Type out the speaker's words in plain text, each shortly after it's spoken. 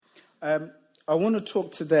I want to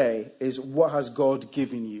talk today is what has God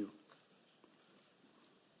given you?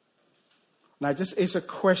 Now, it's a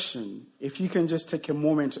question. If you can just take a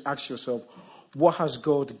moment to ask yourself, what has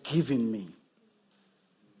God given me?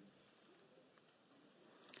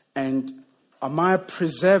 And am I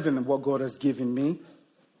preserving what God has given me?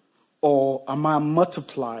 Or am I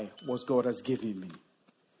multiplying what God has given me?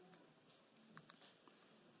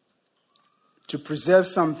 To preserve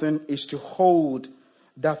something is to hold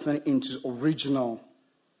that thing into original.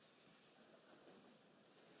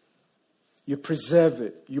 You preserve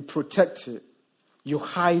it. You protect it. You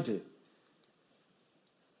hide it.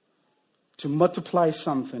 To multiply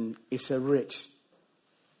something is a risk.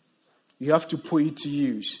 You have to put it to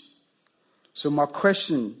use. So my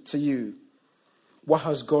question to you, what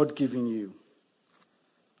has God given you?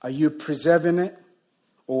 Are you preserving it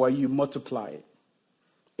or are you multiplying it?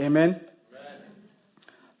 Amen? Amen.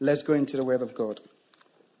 Let's go into the Word of God.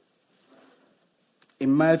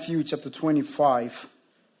 In Matthew chapter 25,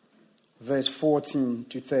 verse 14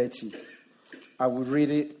 to 30. I will read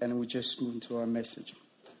it and we'll just move into our message.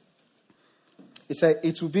 It said,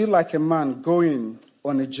 it will be like a man going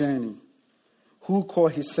on a journey who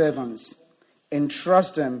called his servants and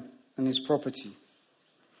trust them in his property.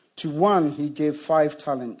 To one he gave 5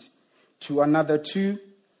 talents, to another 2,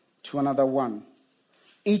 to another 1,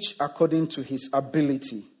 each according to his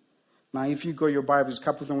ability. Now if you got your Bibles, a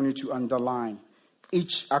couple of them we need to underline.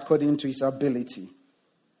 Each according to his ability.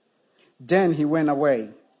 Then he went away.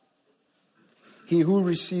 He who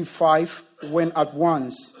received 5 went at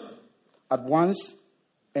once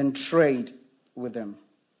and traded with them.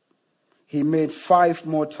 He made 5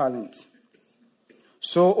 more talents.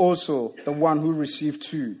 So also the one who received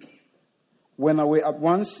 2 went away at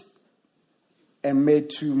once and made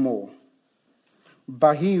 2 more.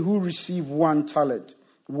 But he who received 1 talent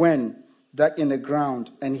went dug in the ground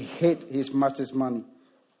and hid his master's money.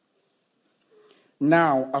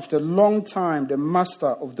 Now, after a long time, the master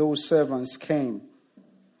of those servants came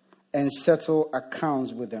and settled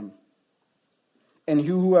accounts with them. And he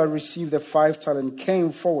who had received the 5 talents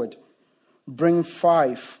came forward, bring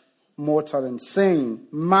 5 more talents, saying,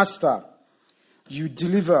 Master, you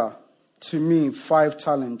deliver to me 5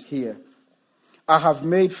 talents here. I have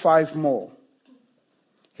made 5 more.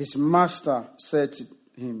 His master said to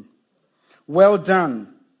him, well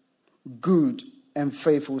done, good and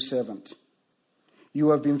faithful servant. You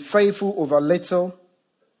have been faithful over little.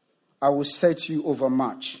 I will set you over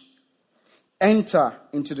much. Enter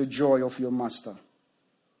into the joy of your master.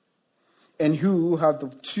 And who had the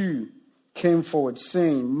 2 came forward,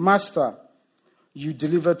 saying, Master, you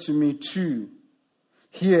delivered to me 2.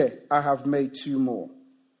 Here I have made 2 more.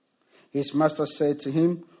 His master said to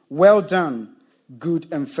him, well done, good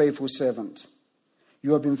and faithful servant.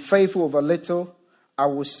 You have been faithful over little. I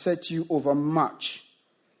will set you over much.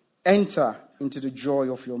 Enter into the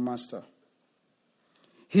joy of your master.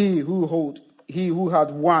 He who had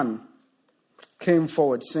 1 came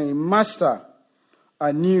forward, saying, Master,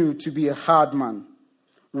 I knew you to be a hard man,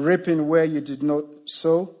 reaping where you did not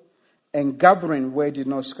sow, and gathering where you did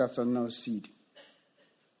not scatter no seed.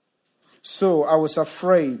 So I was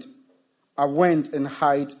afraid. I went and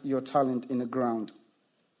hid your talent in the ground.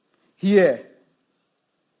 Here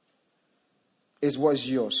is what is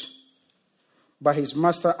yours. But his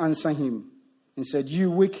master answered him and said, you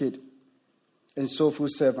wicked and slothful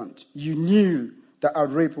servant, you knew that I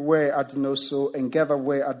reap where I did not sow and gather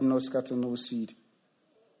where I did not scatter no seed.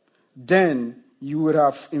 Then you would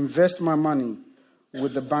have invested my money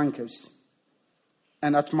with the bankers,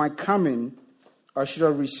 and at my coming I should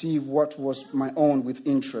have received what was my own with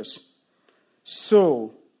interest.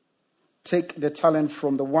 So take the talent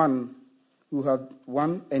from the one who had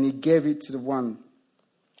 1, and he gave it to the one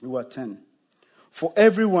who had 10. For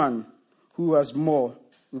everyone who has more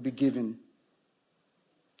will be given,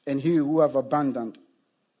 and he who have abundant.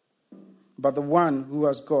 But the one who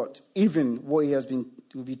has got, even what he has been,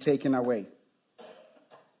 will be taken away.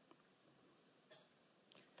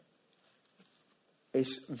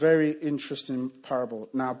 It's a very interesting parable.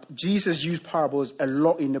 Now, Jesus used parables a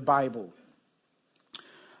lot in the Bible.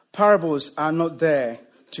 Parables are not there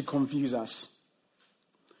to confuse us.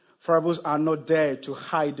 Parables are not there to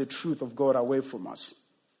hide the truth of God away from us.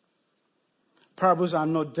 Parables are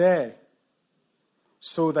not there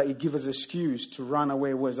so that it gives us an excuse to run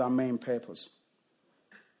away with our main purpose.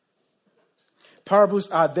 Parables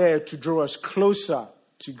are there to draw us closer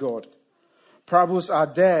to God. Parables are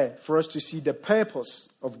there for us to see the purpose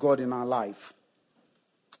of God in our life.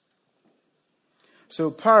 So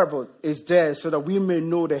parable is there so that we may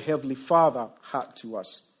know the Heavenly Father had to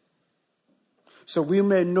us. So we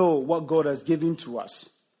may know what God has given to us.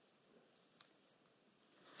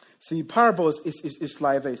 See, parables is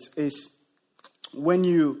like this. Is when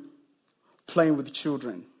you playing with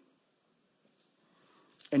children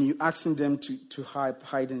and you asking them to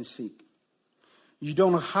hide and seek. You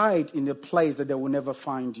don't hide in a place that they will never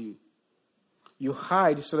find you. You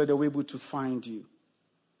hide so that they'll be able to find you.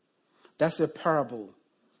 That's a parable.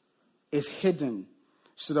 It's hidden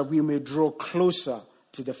so that we may draw closer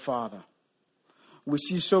to the Father. We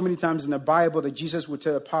see so many times in the Bible that Jesus would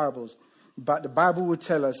tell parables, but the Bible would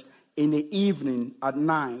tell us in the evening, at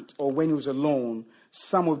night, or when he was alone,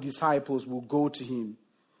 some of the disciples will go to him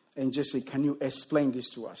and just say, "Can you explain this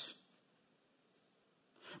to us?"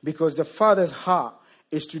 Because the Father's heart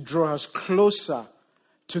is to draw us closer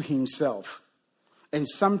to himself. And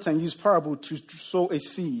sometimes use parable to sow a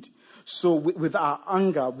seed. So with our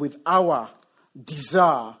anger, with our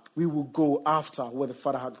desire, we will go after what the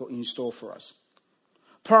Father had got in store for us.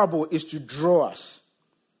 Parable is to draw us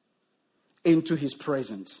into his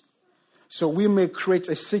presence. So we may create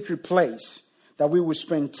a secret place that we will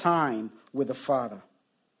spend time with the Father.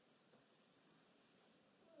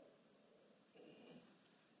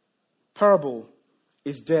 Parable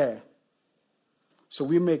is there so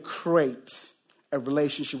we may create a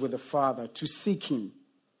relationship with the Father, to seek him.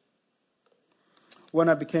 When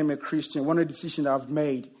I became a Christian, one of the decisions I've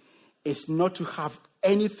made is not to have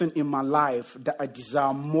anything in my life that I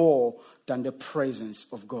desire more than the presence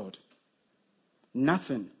of God.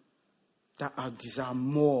 Nothing that I desire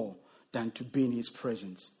more than to be in his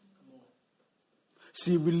presence.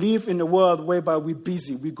 See, we live in a world whereby we're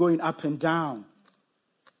busy, we're going up and down.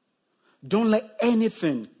 Don't let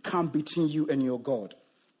anything come between you and your God.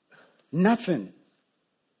 Nothing.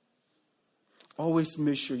 Always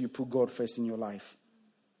make sure you put God first in your life.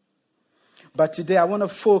 But today I want to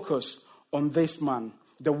focus on this man,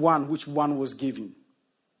 the one which one was given.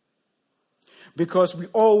 Because we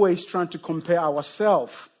always trying to compare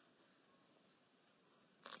ourselves.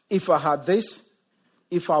 If I had this,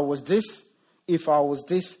 if I was this,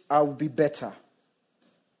 I would be better.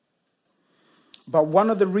 But one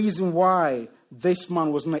of the reasons why this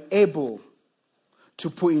man was not able to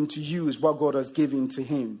put into use what God has given to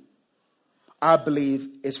him, I believe,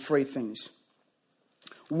 is three things.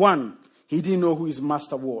 One, he didn't know who his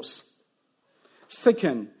master was.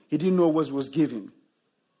 Second, he didn't know what was given.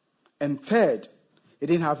 And third, he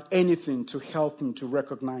didn't have anything to help him to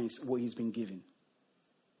recognize what he's been given.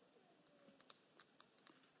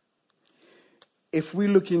 If we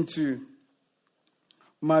look into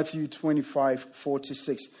Matthew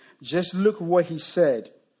 25:46, just look what he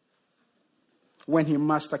said when his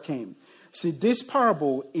master came. See, this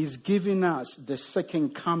parable is giving us the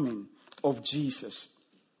second coming of Jesus.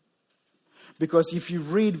 Because if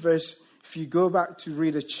you go back to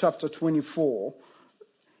read chapter 24,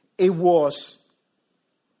 it was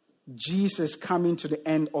Jesus coming to the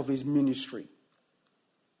end of his ministry.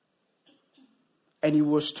 And he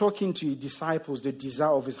was talking to his disciples, the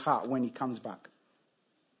desire of his heart when he comes back.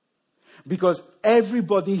 Because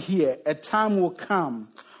everybody here, a time will come,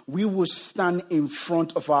 we will stand in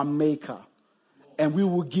front of our Maker and we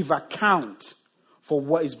will give account for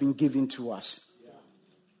what has been given to us.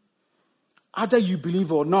 Either you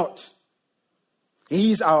believe or not,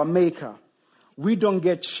 he is our Maker. We don't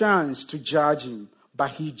get chance to judge him,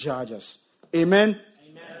 but he judges. Amen?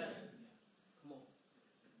 Amen.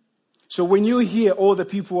 So when you hear all the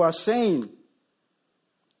people are saying,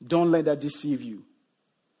 don't let that deceive you.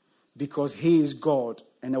 Because he is God.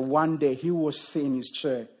 And one day he will sit in his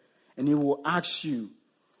chair and he will ask you,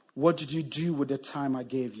 what did you do with the time I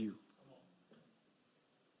gave you?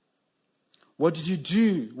 What did you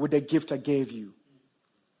do with the gift I gave you?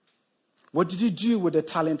 What did you do with the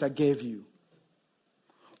talent I gave you?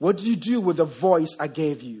 What did you do with the voice I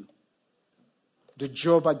gave you? The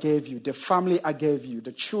job I gave you, the family I gave you,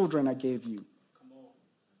 the children I gave you.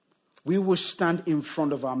 We will stand in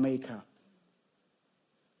front of our Maker.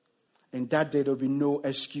 And that day there will be no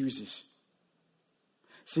excuses.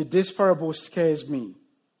 See, this parable scares me.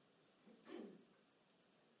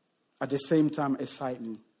 At the same time, excites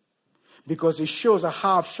me. Because it shows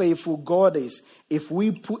how faithful God is. If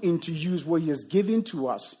we put into use what he has given to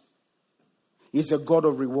us, he's a God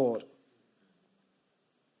of reward.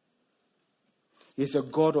 He's a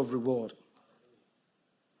God of reward.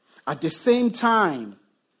 At the same time,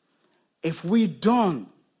 if we don't,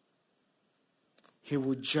 he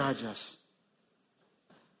will judge us.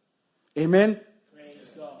 Amen?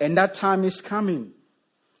 And that time is coming.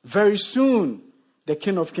 Very soon, the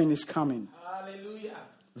King of Kings is coming. Hallelujah.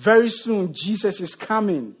 Very soon, Jesus is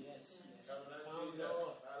coming. Yes.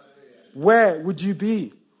 Where would you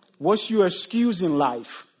be? What's your excuse in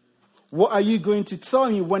life? What are you going to tell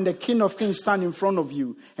him when the King of Kings stands in front of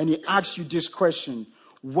you and he asks you this question?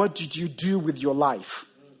 What did you do with your life?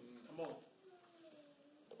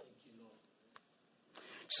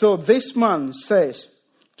 So this man says,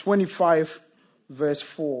 25 verse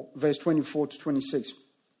 24 to 26.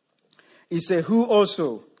 He said, who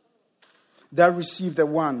also that received the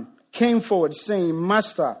one came forward saying,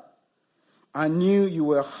 Master, I knew you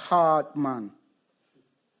were a hard man.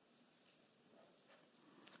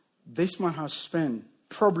 This man has spent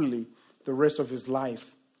probably the rest of his life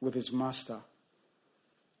with his master.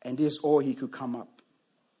 And this is all he could come up.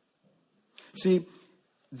 See,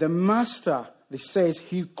 the master, it says,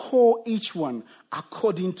 he called each one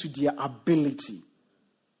according to their ability.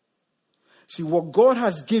 See, what God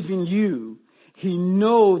has given you, he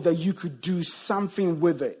knows that you could do something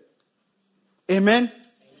with it. Amen?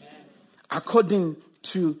 Amen. According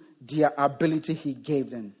to their ability he gave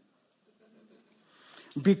them.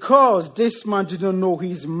 Because this man didn't know who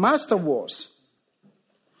his master was,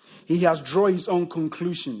 he has drawn his own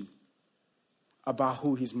conclusion about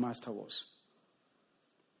who his master was.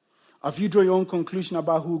 Have you drawn your own conclusion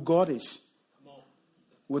about who God is?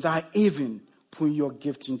 Without even putting your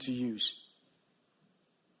gift into use.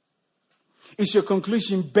 Is your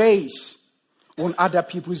conclusion based on other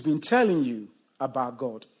people who's been telling you about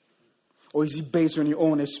God? Or is it based on your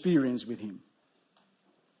own experience with him?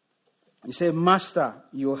 He said, Master,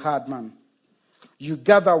 you're a hard man. You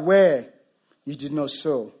gather where you did not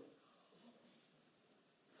sow.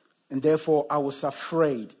 And therefore I was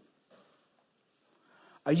afraid.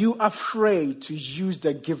 Are you afraid to use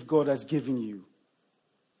the gift God has given you?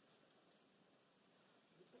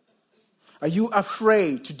 Are you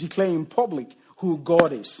afraid to declare in public who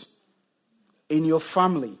God is? In your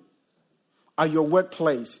family? At your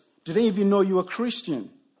workplace? Do they even know you're a Christian?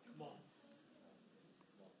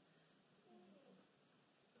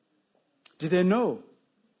 Do they know?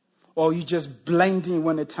 Or you just blend in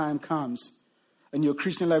when the time comes and your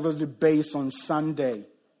Christian life is based on Sunday?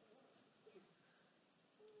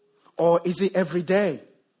 Or is it every day?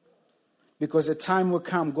 Because the time will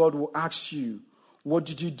come, God will ask you, what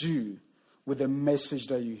did you do with the message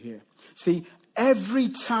that you hear? See, every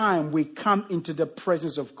time we come into the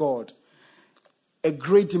presence of God, a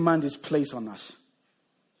great demand is placed on us.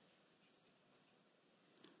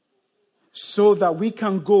 So that we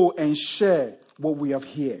can go and share what we have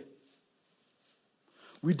here.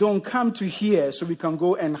 We don't come to hear so we can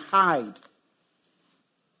go and hide.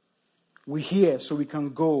 We hear so we can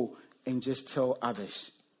go and just tell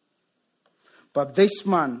others. But this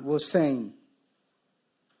man was saying,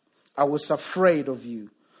 I was afraid of you,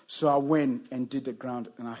 so I went and did the ground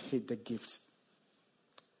and I hid the gift.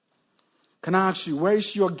 Can I ask you, where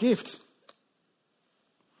is your gift?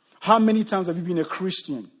 How many times have you been a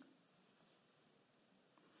Christian?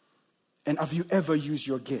 And have you ever used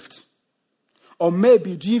your gift? Or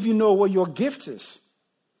maybe, do you even know what your gift is?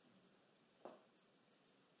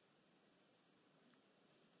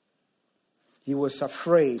 He was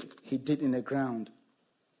afraid, he did in the ground,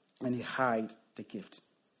 and he hid the gift.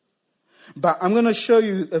 But I'm going to show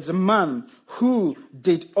you as a man who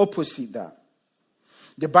did opposite that.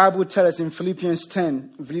 The Bible tells us in Philippians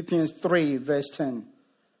 3, verse 10.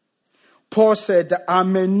 Paul said that I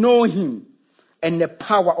may know him and the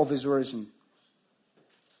power of his resurrection.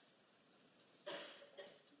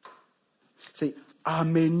 Say, I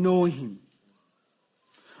may know him.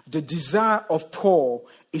 The desire of Paul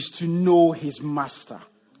is to know his master.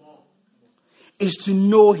 Is to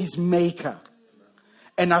know his maker.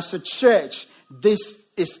 And as a church, this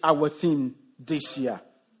is our theme this year.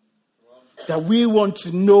 That we want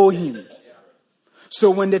to know him. So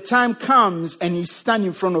when the time comes and he stands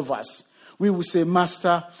in front of us, we will say,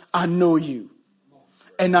 Master, I know you.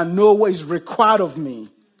 And I know what is required of me.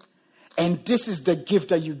 And this is the gift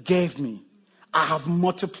that you gave me. I have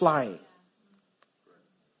multiplied.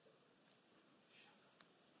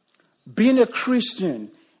 Being a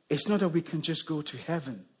Christian is not that we can just go to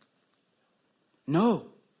heaven. No.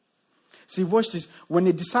 See, watch this. When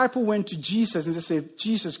the disciple went to Jesus and they said,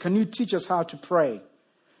 Jesus, can you teach us how to pray?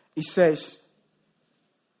 He says,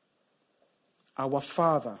 Our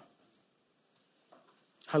Father,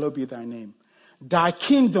 hallowed be thy name. Thy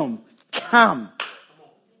kingdom come.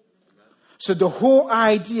 So the whole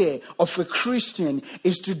idea of a Christian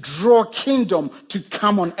is to draw kingdom to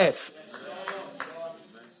come on earth.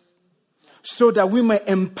 So that we may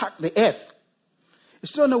impact the earth.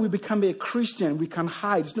 It's not that we become a Christian, we can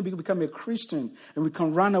hide. It's not we become a Christian and we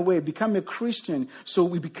can run away. Become a Christian so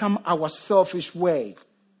we become our selfish way.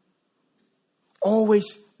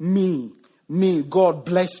 Always me, me, God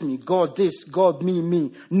bless me, God this, God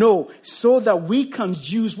me. No, so that we can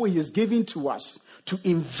use what he has given to us to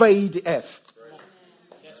invade the earth.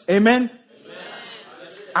 Amen?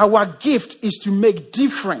 Our gift is to make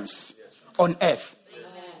difference on earth.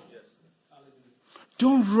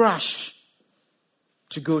 Don't rush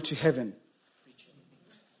to go to heaven.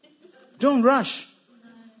 Don't rush.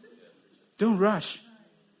 Don't rush.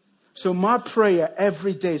 So my prayer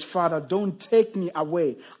every day is, Father, don't take me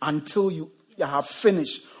away until you have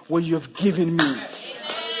finished what you have given me.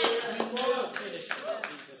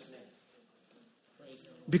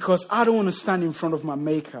 Because I don't want to stand in front of my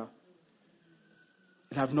Maker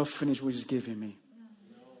and have not finished what he's given me.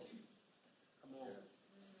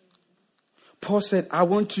 Paul said, I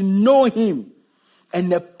want to know him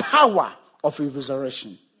and the power of his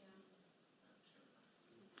resurrection.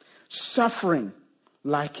 Suffering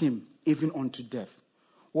like him, even unto death.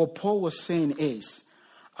 What Paul was saying is,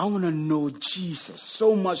 I want to know Jesus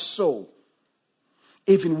so much so,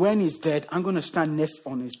 even when he's dead, I'm going to stand next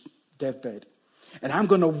on his deathbed. And I'm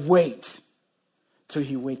going to wait till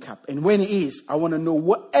he wake up. And when he is, I want to know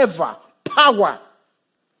whatever power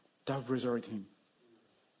that resurrect him.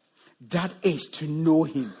 That is to know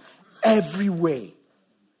him every way.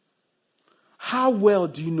 How well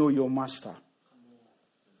do you know your master?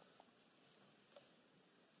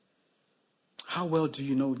 How well do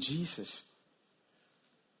you know Jesus?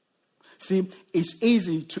 See, it's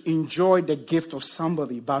easy to enjoy the gift of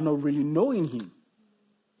somebody by not really knowing him.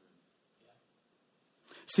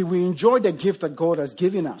 See, we enjoy the gift that God has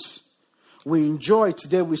given us. We enjoy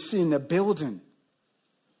today we see in a building.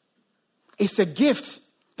 It's a gift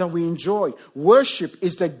that we enjoy. Worship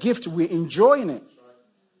is the gift we enjoy in it.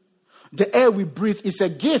 The air we breathe is a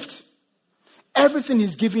gift. Everything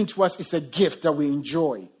he's giving to us is a gift that we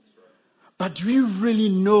enjoy. But do you really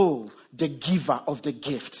know the giver of the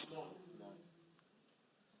gift?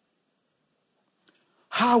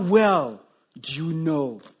 How well do you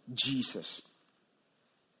know Jesus?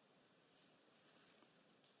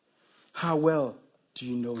 How well do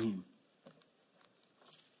you know him?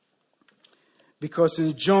 Because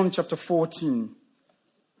in John chapter 14,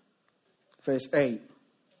 verse 8,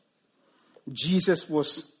 Jesus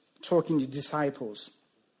was talking to the disciples.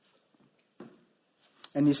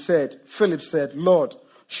 And Philip said, Lord,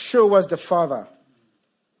 show us the Father,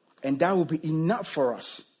 and that will be enough for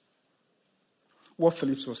us. What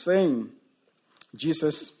Philip was saying,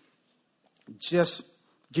 Jesus, just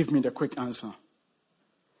give me the quick answer.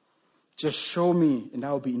 Just show me, and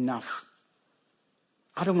that will be enough.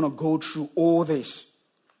 I don't want to go through all this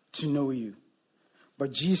to know you.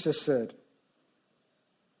 But Jesus said,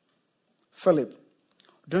 Philip,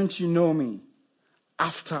 don't you know me?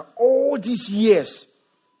 After all these years,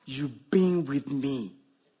 you've been with me.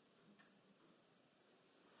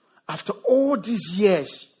 After all these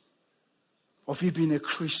years of you being a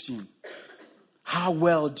Christian, how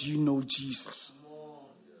well do you know Jesus?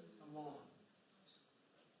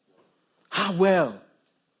 How well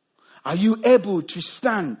are you able to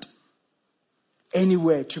stand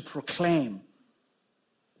anywhere to proclaim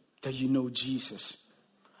that you know Jesus?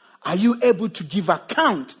 Are you able to give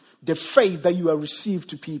account the faith that you have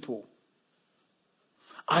received to people?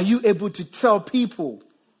 Are you able to tell people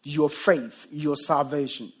your faith, your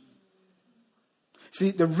salvation?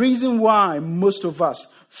 See, the reason why most of us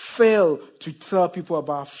fail to tell people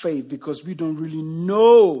about faith because we don't really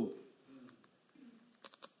know.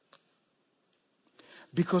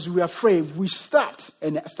 Because we're afraid we start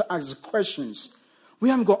and start asking questions. We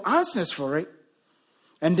haven't got answers for it.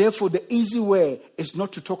 And therefore, the easy way is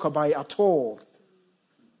not to talk about it at all.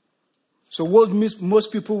 So what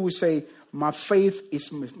most people will say, my faith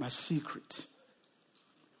is my secret.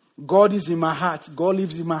 God is in my heart. God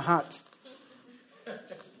lives in my heart.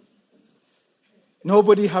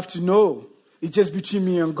 Nobody have to know. It's just between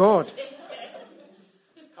me and God.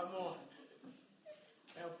 Come on.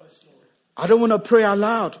 Help us, Lord. I don't want to pray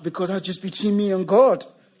aloud because that's just between me and God.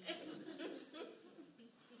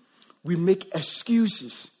 We make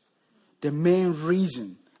excuses. The main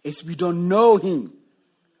reason is we don't know him.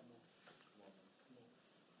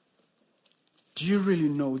 Do you really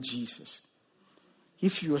know Jesus?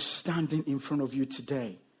 If you are standing in front of you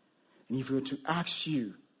today, and if we were to ask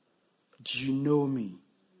you, do you know me?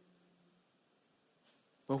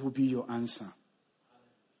 What would be your answer?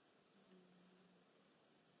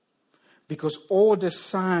 Because all the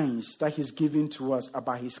signs that he's giving to us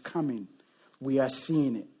about his coming, we are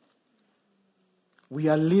seeing it. We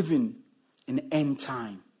are living in end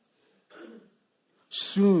time.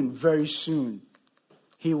 Soon, very soon,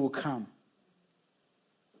 he will come.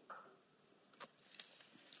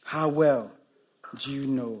 How well do you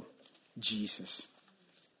know Jesus.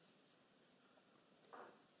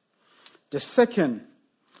 The second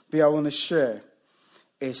bit I want to share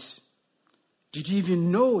is, did you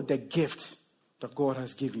even know the gift that God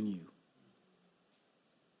has given you?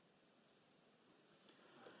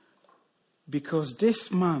 Because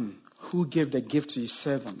this man who gave the gift to his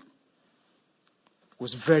servant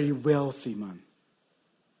was very wealthy man.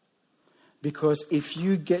 Because if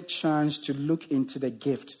you get chance to look into the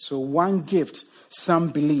gift, so one gift, some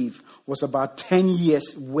believe, was about 10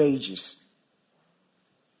 years' wages.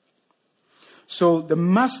 So the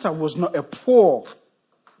master was not a poor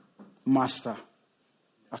master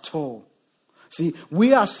at all. See,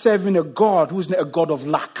 we are serving a God who is not a God of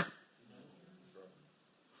lack.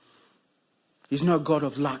 He's not a God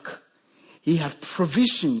of lack. He had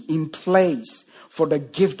provision in place for the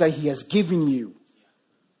gift that he has given you.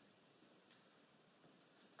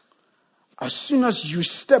 As soon as you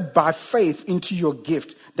step by faith into your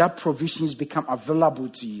gift, that provision has become available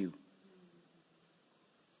to you.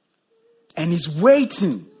 And he's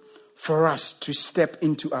waiting for us to step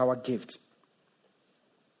into our gift.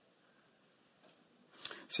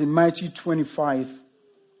 See, Matthew 25,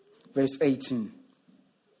 verse 18.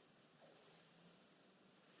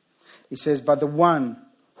 It says, but the one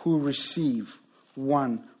who received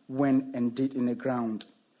one went and did in the ground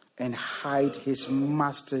and hid his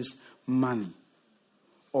master's money.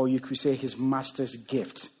 Or you could say his master's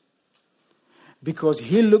gift. Because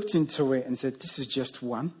he looked into it and said, this is just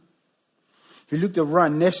one. He looked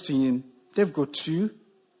around next to him. They've got 2.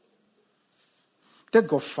 They've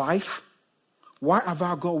got 5. Why have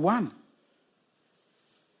I got 1?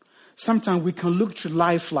 Sometimes we can look through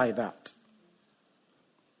life like that.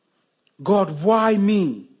 God, why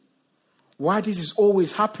me? Why this is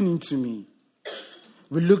always happening to me?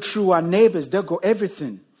 We look through our neighbors. They've got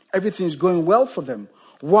everything. Everything is going well for them.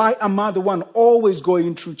 Why am I the one always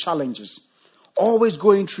going through challenges? Always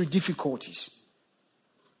going through difficulties?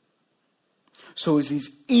 So it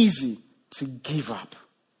is easy to give up.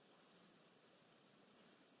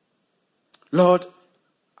 Lord,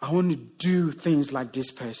 I want to do things like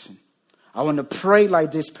this person. I want to pray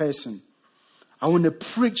like this person. I want to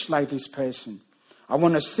preach like this person. I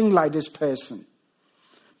want to sing like this person.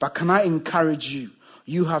 But can I encourage you?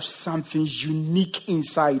 You have something unique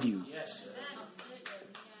inside you. Yes.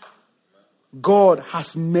 God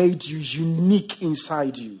has made you unique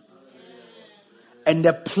inside you. And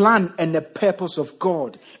the plan and the purpose of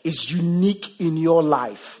God is unique in your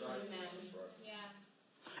life.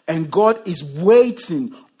 And God is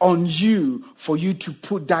waiting on you for you to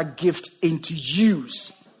put that gift into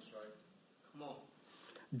use.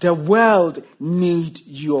 The world needs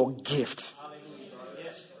your gift.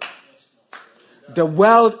 The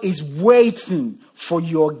world is waiting for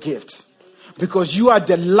your gift. Because you are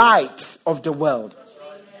the light of the world.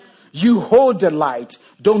 You hold the light.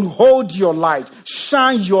 Don't hold your light.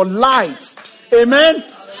 Shine your light. Amen?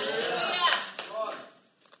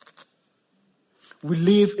 We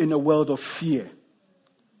live in a world of fear.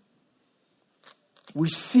 We're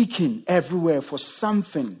seeking everywhere for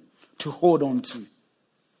something to hold on to.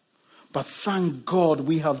 But thank God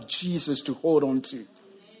we have Jesus to hold on to.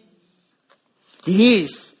 He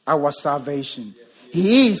is our salvation.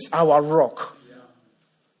 He is our rock.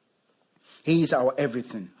 He is our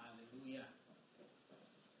everything.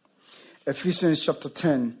 Ephesians chapter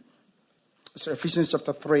 3,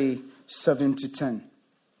 7 to 10.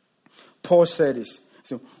 Paul said this.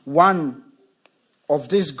 So, one of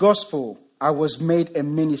this gospel, I was made a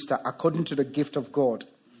minister according to the gift of God.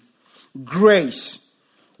 Grace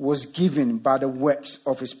was given by the works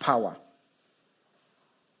of his power.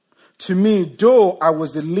 To me, though I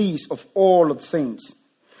was the least of all of the saints,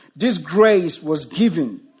 this grace was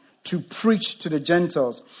given to preach to the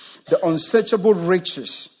Gentiles the unsearchable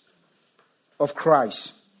riches of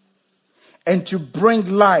Christ, and to bring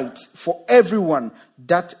light for everyone.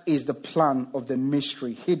 That is the plan of the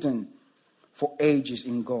mystery hidden for ages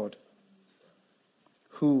in God,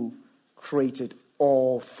 who created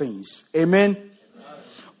all things. Amen.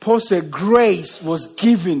 Paul said, grace was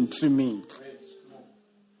given to me.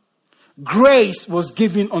 Grace was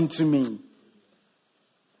given unto me.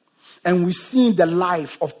 And we see the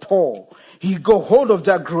life of Paul. He got hold of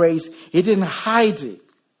that grace. He didn't hide it.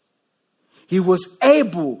 He was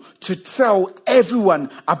able to tell everyone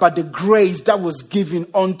about the grace that was given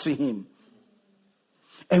unto him.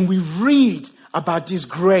 And we read about this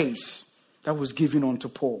grace that was given unto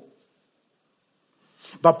Paul.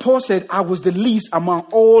 But Paul said, I was the least among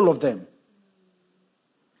all of them.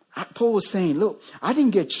 Paul was saying, look, I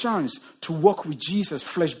didn't get a chance to walk with Jesus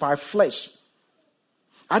flesh by flesh.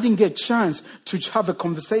 I didn't get a chance to have a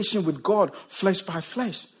conversation with God flesh by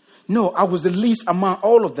flesh. No, I was the least among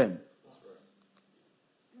all of them.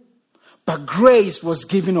 But grace was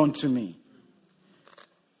given unto me.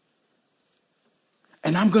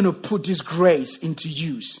 And I'm going to put this grace into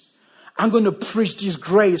use. I'm going to preach this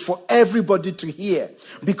grace for everybody to hear.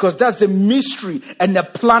 Because that's the mystery and the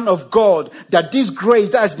plan of God. That this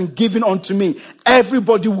grace that has been given unto me,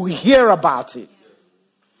 everybody will hear about it.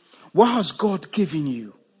 What has God given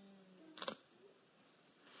you?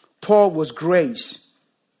 Paul was grace.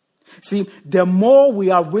 See, the more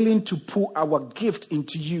we are willing to put our gift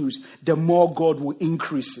into use, the more God will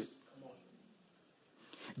increase it.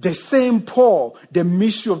 The same Paul, the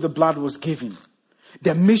mystery of the blood was given.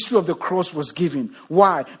 The mystery of the cross was given.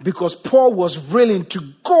 Why? Because Paul was willing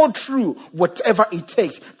to go through whatever it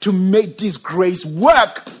takes to make this grace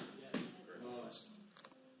work.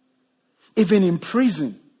 Even in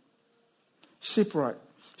prison, shipwreck,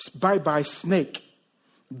 bite by snake,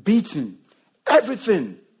 beaten,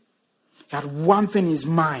 everything. He had one thing in his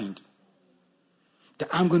mind, that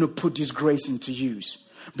I'm going to put this grace into use.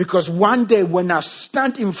 Because one day when I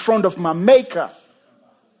stand in front of my Maker,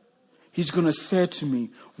 He's going to say to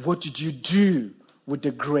me, what did you do with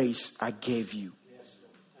the grace I gave you?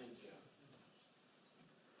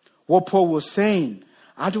 What Paul was saying,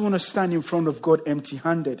 I don't want to stand in front of God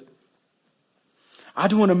empty-handed. I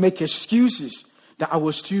don't want to make excuses that I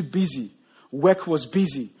was too busy. Work was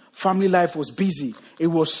busy. Family life was busy. It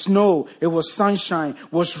was snow. It was sunshine.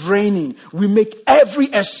 It was raining. We make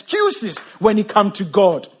every excuses when it comes to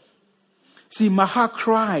God. See, my heart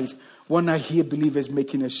cries when I hear believers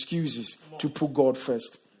making excuses to put God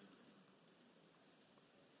first.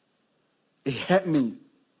 It hurt me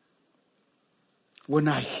when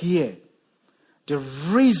I hear the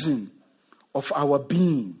reason of our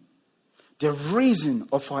being, the reason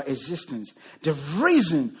of our existence, the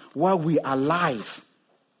reason why we are alive.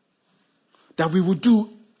 That we will do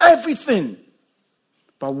everything.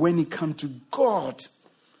 But when it comes to God,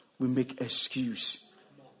 we make excuse.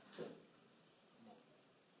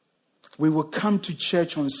 We will come to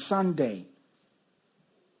church on Sunday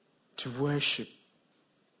to worship,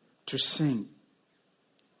 to sing.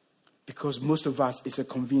 Because most of us, it's a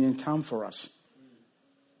convenient time for us.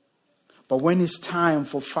 But when it's time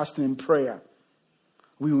for fasting and prayer,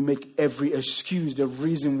 we will make every excuse, the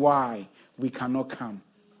reason why we cannot come.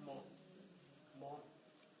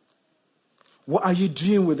 What are you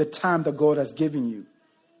doing with the time that God has given you?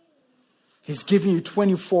 He's giving you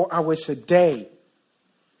 24 hours a day.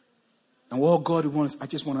 And what God wants, I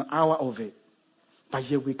just want an hour of it. But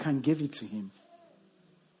yet we can't give it to Him.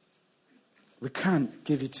 We can't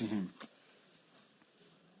give it to Him.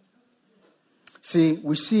 See,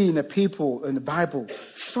 we see in the people in the Bible,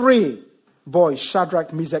 3 boys,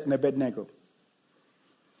 Shadrach, Meshach, and Abednego.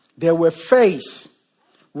 They were faced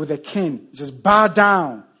with a king. He says, bow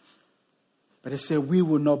down. But they say, we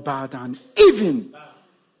will not bow down, even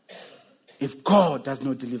if God does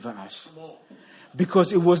not deliver us.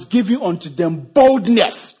 Because it was given unto them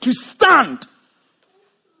boldness to stand.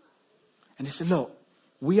 And they said, look,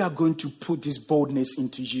 we are going to put this boldness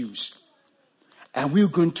into use. And we're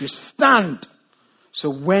going to stand.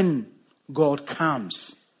 So when God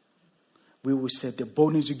comes, we will say, the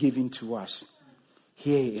boldness you're giving to us,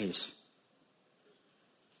 here it is.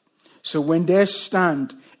 So when they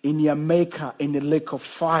stand in their Maker in the lake of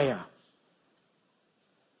fire,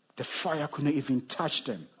 the fire could not even touch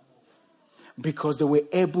them. Because they were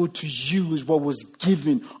able to use what was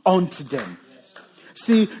given unto them.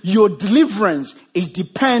 See, your deliverance is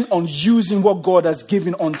depend on using what God has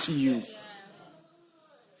given unto you.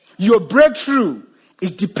 Your breakthrough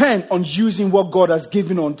is depend on using what God has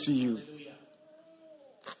given unto you.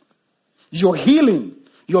 Your healing,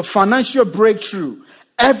 your financial breakthrough,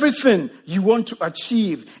 everything you want to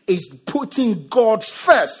achieve is putting God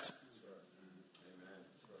first.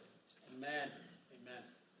 Amen. Amen.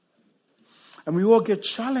 And we all get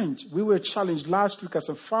challenged. We were challenged last week as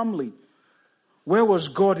a family. Where was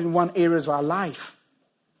God in one area of our life?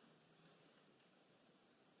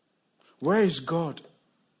 Where is God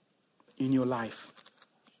in your life?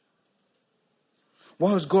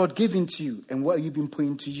 What has God given to you and what have you been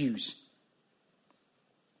putting to use?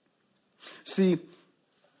 See,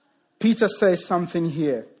 Peter says something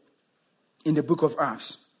here in the book of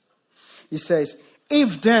Acts. He says,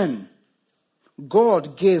 if then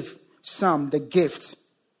God gave some the gift,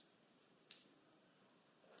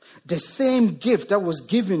 the same gift that was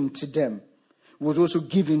given to them was also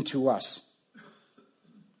given to us.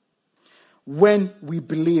 When we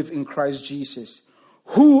believe in Christ Jesus,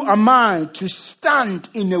 who am I to stand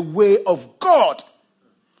in the way of God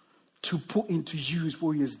to put into use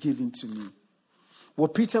what He has given to me?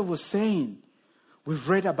 What Peter was saying, We've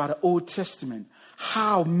read about the Old Testament,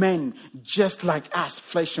 how men just like us,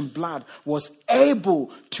 flesh and blood, was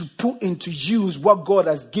able to put into use what God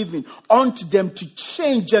has given unto them to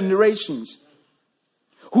change generations.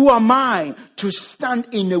 Who am I to stand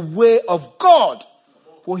in the way of God,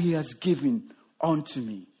 what he has given unto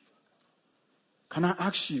me? Can I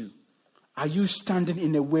ask you, are you standing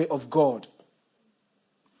in the way of God?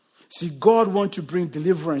 See, God wants to bring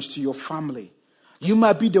deliverance to your family. You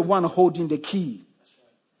might be the one holding the key.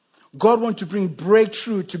 God wants to bring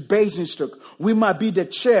breakthrough to Basingstoke. We might be the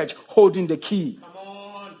church holding the key. Come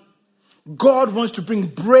on. God wants to bring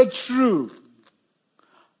breakthrough.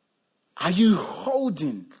 Are you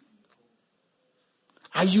holding?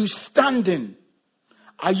 Are you standing?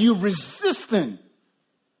 Are you resisting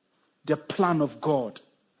the plan of God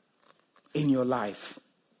in your life?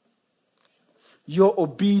 Your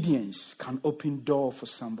obedience can open door for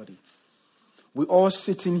somebody. We're all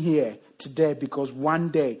sitting here today because one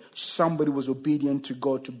day somebody was obedient to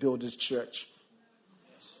God to build this church.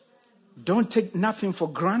 Don't take nothing for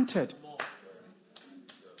granted.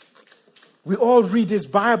 We all read this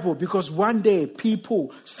Bible because one day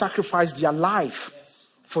people sacrificed their life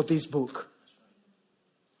for this book.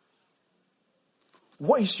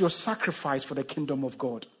 What is your sacrifice for the kingdom of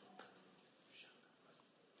God?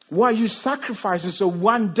 Why are you sacrificing so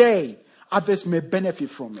one day others may benefit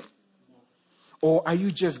from it? Or are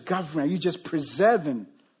you just governing? Are you just preserving?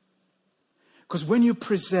 Because when you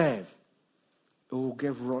preserve, it will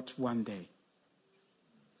get rot one day.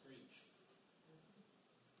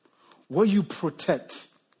 What you protect,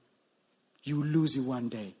 you lose it one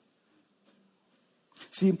day.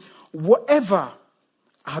 See, whatever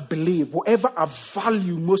I believe, whatever I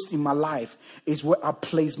value most in my life is what I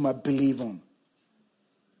place my belief on.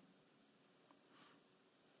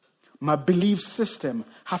 My belief system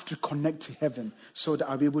have to connect to heaven so that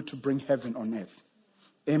I'll be able to bring heaven on earth.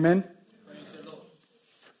 Amen? Praise the Lord.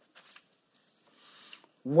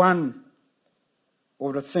 One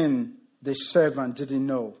of the things the servant didn't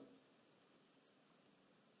know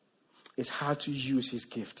is how to use his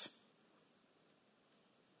gift.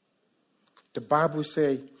 The Bible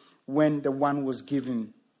says when the one was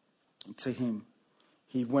given to him,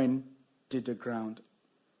 he went to the ground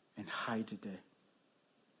and hid it there.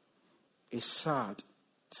 It's sad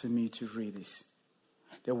to me to read this.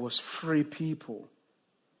 There was 3 people.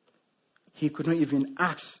 He could not even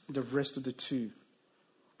ask the rest of the 2,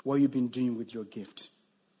 what you've been doing with your gift.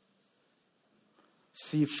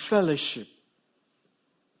 See, fellowship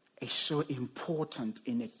is so important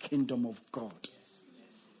in the kingdom of God.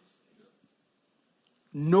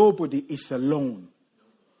 Nobody is alone.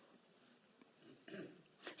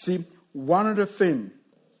 See, one of the things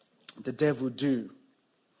the devil do,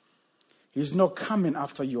 he's not coming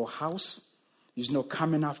after your house. He's not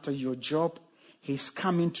coming after your job. He's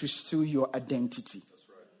coming to steal your identity.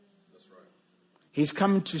 That's right. He's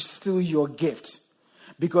coming to steal your gift.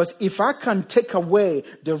 Because if I can take away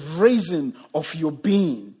the reason of your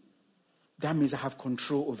being, that means I have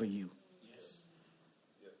control over you.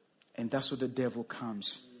 And that's where the devil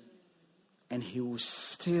comes. And he will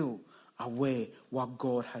steal away what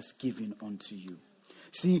God has given unto you.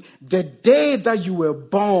 See, the day that you were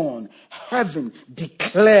born, heaven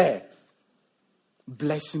declared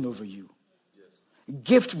blessing over you. Yes.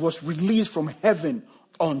 Gift was released from heaven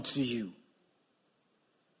unto you.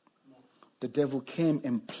 The devil came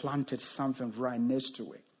and planted something right next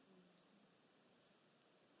to it.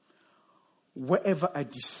 Wherever I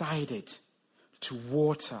decided to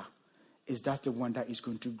water, is that the one that is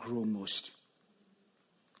going to grow most.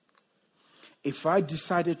 If I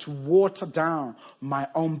decided to water down my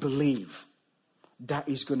unbelief, that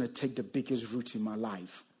is going to take the biggest root in my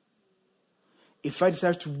life. If I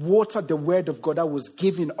decide to water the word of God that was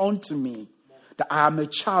given unto me, that I am a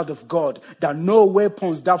child of God, that no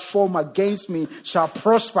weapons that form against me shall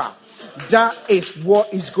prosper, that is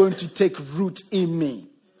what is going to take root in me.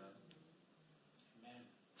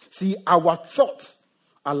 See, our thoughts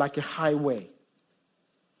are like a highway.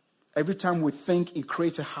 Every time we think, it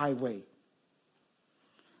creates a highway.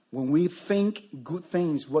 When we think good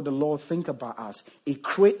things, what the Lord think about us, it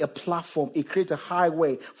creates a platform, it creates a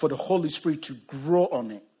highway for the Holy Spirit to grow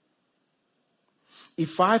on it.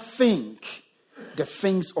 If I think the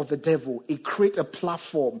things of the devil, it creates a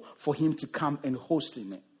platform for him to come and host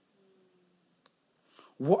in it.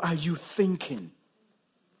 What are you thinking?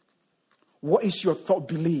 What is your thought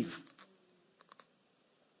belief?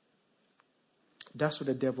 That's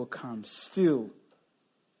where the devil comes. Steal,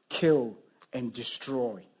 kill, and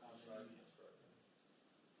destroy.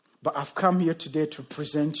 But I've come here today to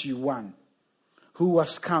present you one who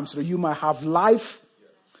has come so that you might have life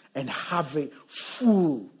and have it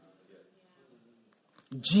full.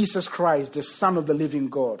 Jesus Christ, the Son of the living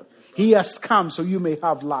God. He has come so you may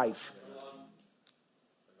have life.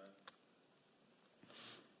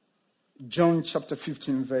 John chapter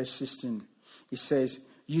 15 verse 16. It says,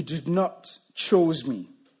 you did not choose me,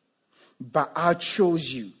 but I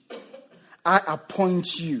chose you. I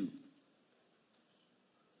appoint you.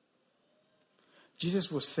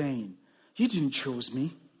 Jesus was saying, you didn't choose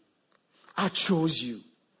me. I chose you.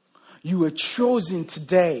 You were chosen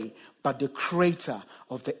today by the creator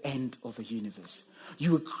of the end of the universe.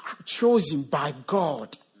 You were chosen by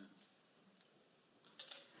God.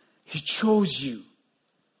 He chose you.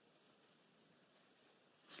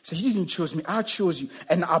 So he didn't choose me. I chose you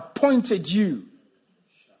and appointed you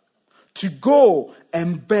to go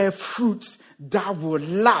and bear fruit that will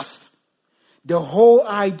last. The whole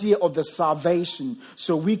idea of the salvation,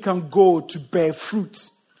 so we can go to bear fruit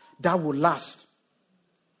that will last.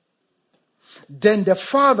 Then the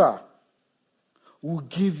Father will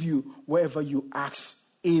give you whatever you ask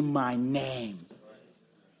in my name.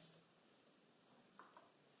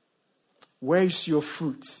 Where is your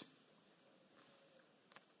fruit?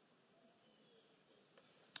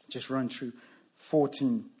 Just run through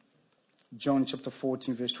 14. John chapter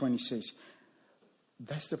 14 verse 26.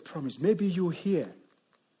 That's the promise. Maybe you're here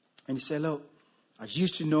and you say, look, I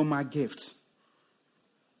used to know my gift,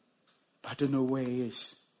 but I don't know where it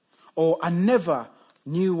is. Or I never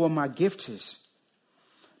knew what my gift is.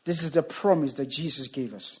 This is the promise that Jesus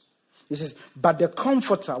gave us. He says, but the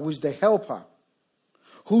Comforter, who is the Helper,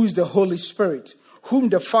 who is the Holy Spirit, whom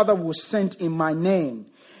the Father will send in my name,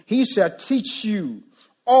 he shall teach you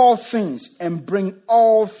all things and bring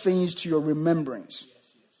all things to your remembrance.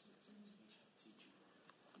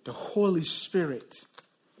 The Holy Spirit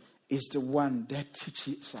is the one that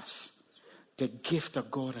teaches us the gift that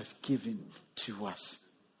God has given to us.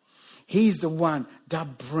 He is the one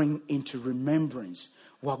that brings into remembrance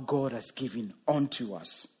what God has given unto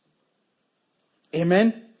us. Amen?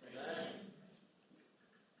 Amen?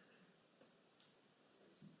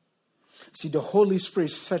 See, the Holy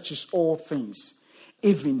Spirit searches all things,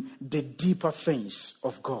 even the deeper things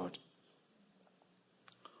of God.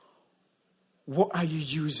 What are you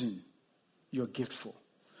using your gift for?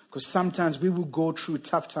 Because sometimes we will go through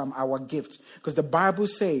tough time, our gift. Because the Bible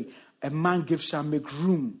says, a man gift shall make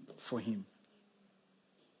room for him.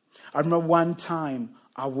 I remember one time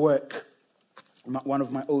I work, one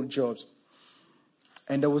of my old jobs,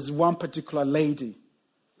 and there was one particular lady.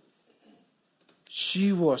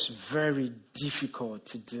 She was very difficult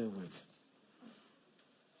to deal with.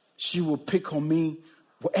 She would pick on me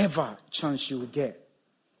whatever chance she would get.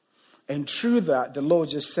 And through that, the Lord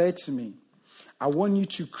just said to me, I want you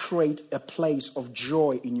to create a place of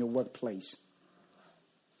joy in your workplace.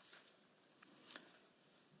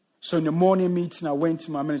 So in the morning meeting, I went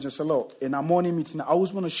to my manager and said, look, in our morning meeting, I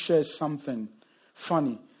always want to share something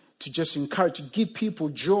funny to just encourage, to give people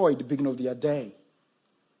joy at the beginning of their day.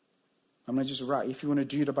 I'm not just right. If you want to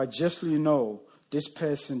do that, but just so you know, this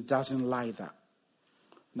person doesn't like that.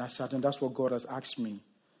 And I said, and that's what God has asked me.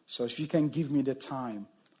 So if you can give me the time,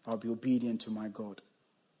 I'll be obedient to my God.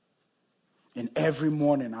 And every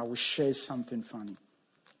morning I will share something funny.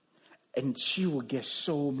 And she will get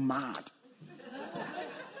so mad.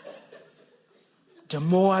 The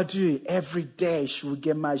more I do it, every day she will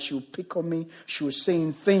get mad. She will pick on me. She will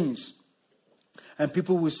saying things. And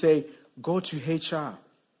people will say, go to HR.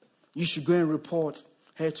 You should go and report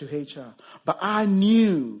her to HR. But I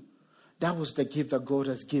knew that was the gift that God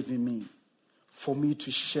has given me for me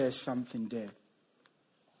to share something there.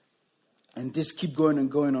 And this keep going and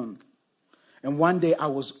going on. And one day I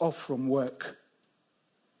was off from work.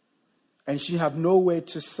 And she had nowhere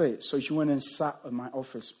to sit. So she went and sat in my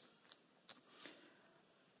office.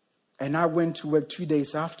 And I went to work 2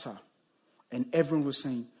 days after. And everyone was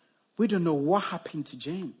saying, we don't know what happened to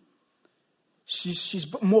Jane. She's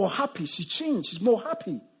more happy. She changed. She's more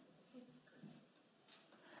happy.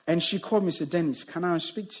 And she called me and said, Dennis, can I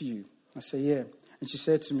speak to you? I said, yeah. And she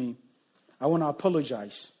said to me, I want to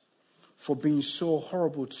apologize for being so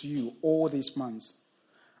horrible to you all these months.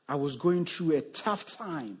 I was going through a tough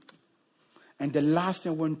time. And the last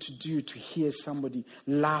thing I want to do to hear somebody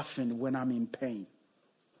laughing when I'm in pain.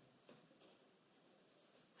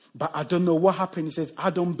 But I don't know what happened. He says, I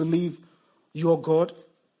don't believe you're God.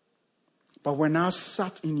 But when I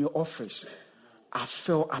sat in your office, I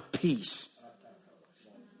felt at peace.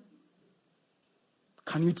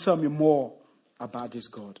 Can you tell me more about this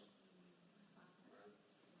God?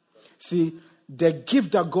 See, the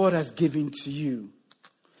gift that God has given to you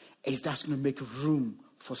is that's going to make room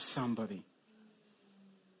for somebody.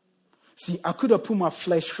 See, I could have put my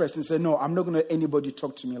flesh first and said, no, I'm not going to let anybody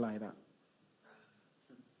talk to me like that.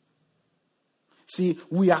 See,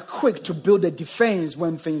 we are quick to build a defense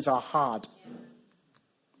when things are hard.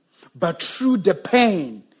 But through the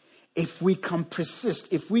pain, if we can persist,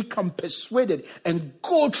 if we can persuade it and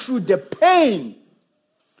go through the pain,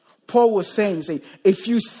 Paul was saying, if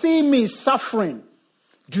you see me suffering,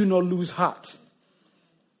 do not lose heart.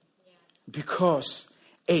 Because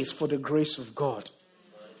it's for the grace of God.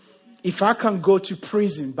 If I can go to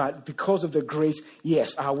prison, but because of the grace,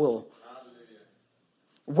 yes, I will.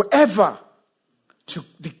 Whatever to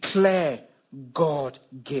declare God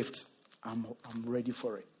gift, I'm ready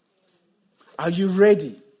for it. Are you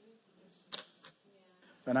ready?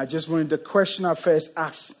 And I just wanted the question I first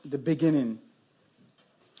asked at the beginning.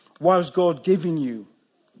 What is God giving you?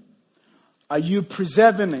 Are you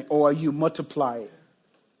preserving it or are you multiplying it?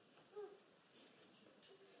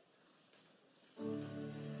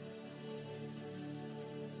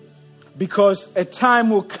 Because a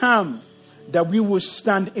time will come that we will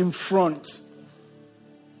stand in front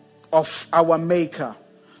of our Maker.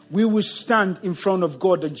 We will stand in front of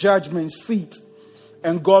God, the judgment seat.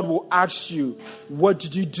 And God will ask you, what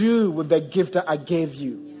did you do with the gift that I gave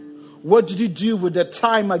you? What did you do with the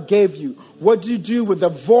time I gave you? What did you do with the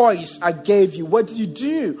voice I gave you? What did you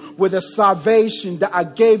do with the salvation that I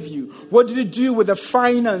gave you? What did you do with the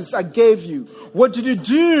finance I gave you? What did you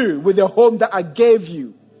do with the home that I gave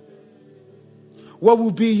you? What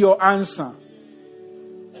will be your answer?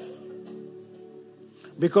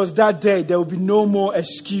 Because that day there will be no more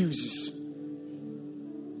excuses.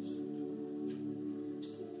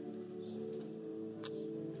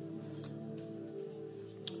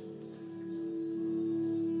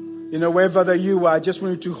 You know, wherever that you are, I just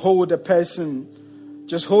want you to hold a person.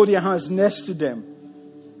 Just hold your hands next to them.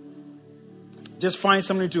 Just find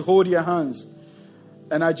somebody to hold your hands.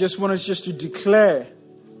 And I just want us just to declare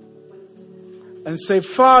and say,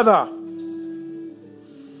 Father,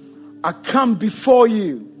 I come before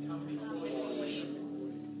you.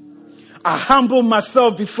 I humble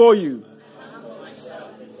myself before you.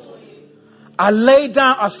 I lay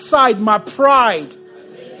down aside my pride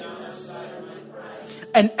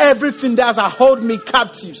and everything that has hold me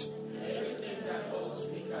captive.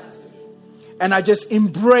 And I just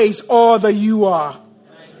embrace all that you are.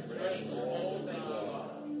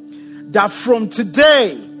 That from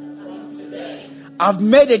today, I've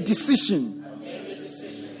made a decision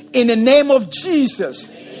in the name of Jesus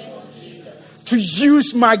to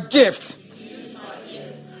use my gift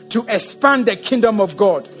to expand the kingdom of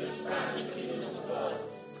God.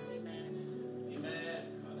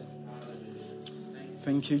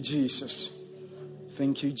 Thank you, Jesus.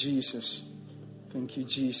 Thank you, Jesus. Thank you,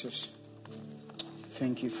 Jesus.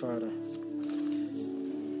 Thank you, Father.